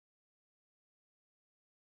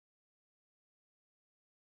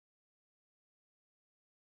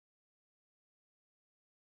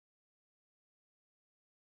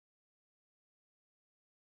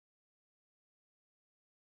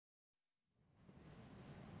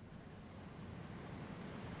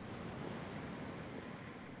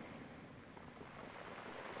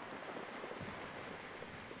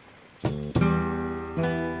Calling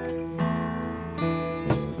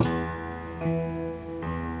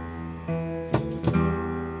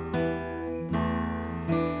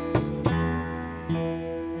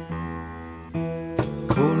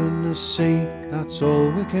the sea, that's all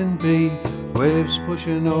we can be. Waves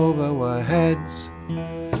pushing over our heads.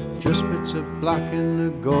 Just bits of black in the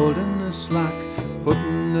gold and the slack.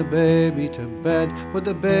 Putting the baby to bed. Put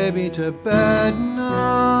the baby to bed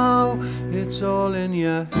now. It's all in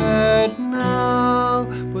your head now.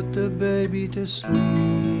 Put the baby to sleep.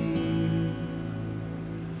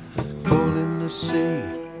 Calling the sea,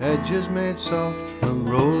 edges made soft from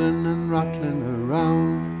rolling and rattling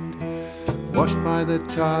around. Washed by the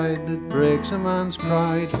tide that breaks a man's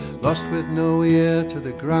pride. Lost with no ear to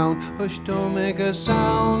the ground. Hush, don't make a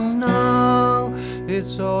sound now.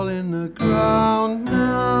 It's all in the ground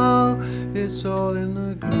now. It's all in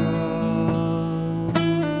the ground.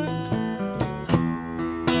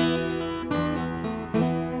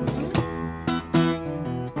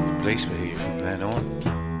 The police were here from then on.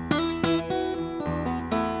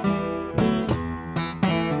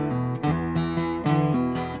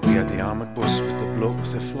 We had the armoured bus with the bloke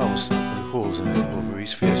with the flouse with the holes in it over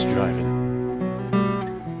his face driving.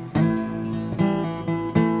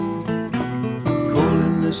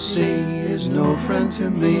 Calling the sea is no friend to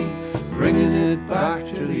me. Bringing it back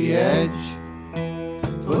to the edge.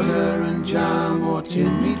 Butter and jam or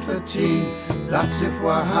tin meat for tea. That's if we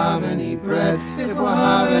have any bread. If we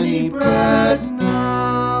have any bread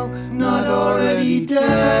now. Not already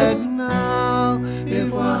dead now.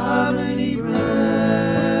 If we have any bread.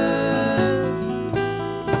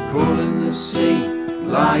 Calling the sea,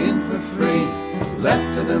 lying for free.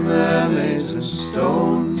 Left to the mermaids and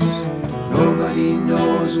stones. Nobody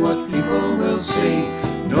knows what people will see.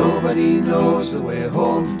 Nobody knows the way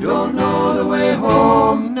home. Don't know the way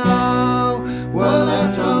home now. We're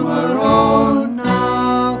left on our own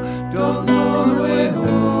now. Don't know the way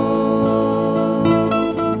home.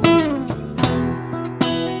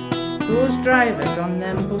 Those drivers on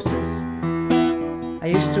them buses, I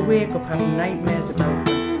used to wake up having nightmares about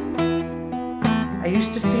them. I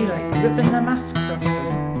used to feel like ripping the masks off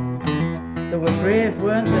them. They were brave,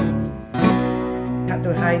 weren't they? Had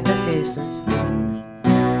to hide their faces.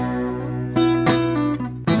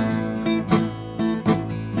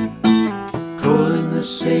 Calling the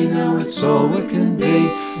sea, now it's all we can be.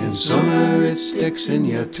 In summer it sticks in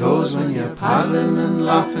your toes when you're paddling and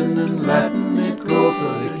laughing and letting it go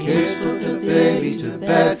for the kids. Put the baby to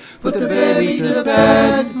bed. Put the baby to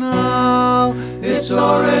bed now. It's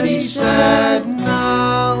already said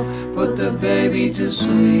now. Put the baby to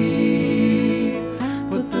sleep.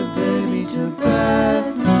 Put the baby to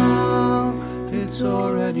bed now. It's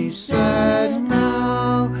already said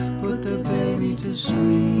now. Put the baby to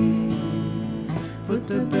sleep. Put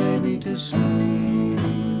the baby to sleep.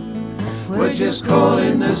 We're just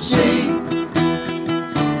calling the sea.